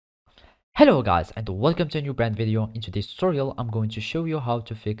Hello guys and welcome to a new brand video. In today's tutorial I'm going to show you how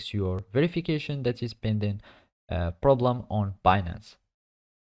to fix your verification that is pending problem on Binance.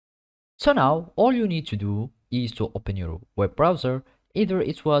 So now all you need to do is to open your web browser. Either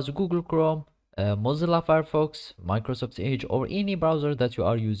it was Google Chrome, Mozilla Firefox, Microsoft Edge, or any browser that you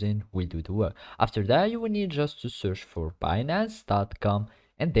are using will do the work. After that you will need just to search for Binance.com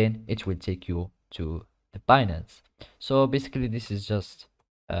and then it will take you to the Binance. So basically this is just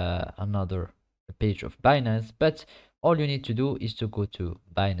another page of Binance, but all you need to do is to go to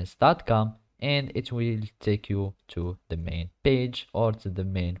Binance.com and it will take you to the main page or to the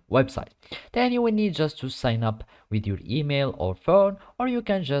main website. Then you will need just to sign up with your email or phone, or you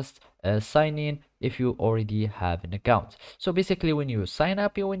can just sign in if you already have an account. So basically when you sign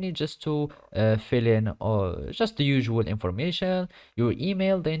up you will need just to fill in just the usual information, your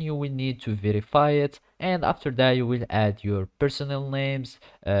email, then you will need to verify it, and after that you will add your personal names,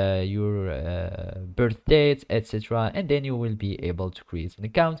 your birth dates, etc., and then you will be able to create an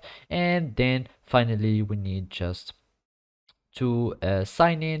account. And then finally we need just to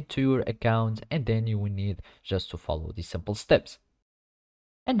sign in to your account, and then you will need just to follow these simple steps.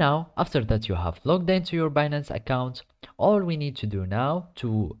 And now, after that you have logged into your Binance account, all we need to do now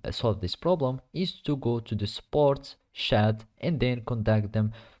to solve this problem is to go to the support chat and then contact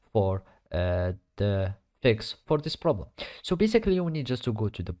them for the fix for this problem. So basically we need just to go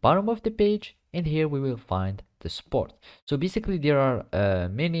to the bottom of the page, and here we will find the support. So basically there are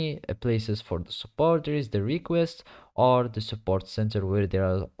many places for the support. There is the request or the support center where there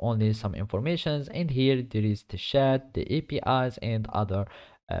are only some informations, and here there is the chat, the APIs, and other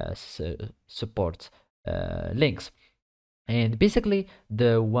support links. And basically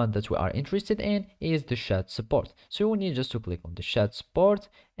the one that we are interested in is the chat support. So you will need just to click on the chat support,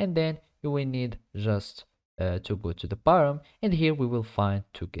 and then you will need just to go to the bottom, and here we will find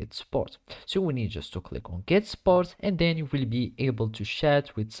to get support. So we need just to click on get support, and then you will be able to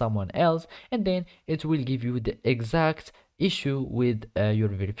chat with someone else, and then it will give you the exact issue with your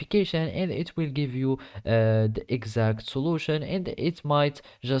verification, and it will give you the exact solution, and it might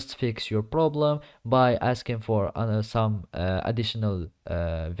just fix your problem by asking for some additional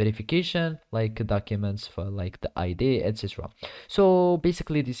verification like documents for like the ID, etc. So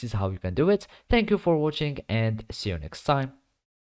basically this is how you can do it. Thank you for watching and see you next time.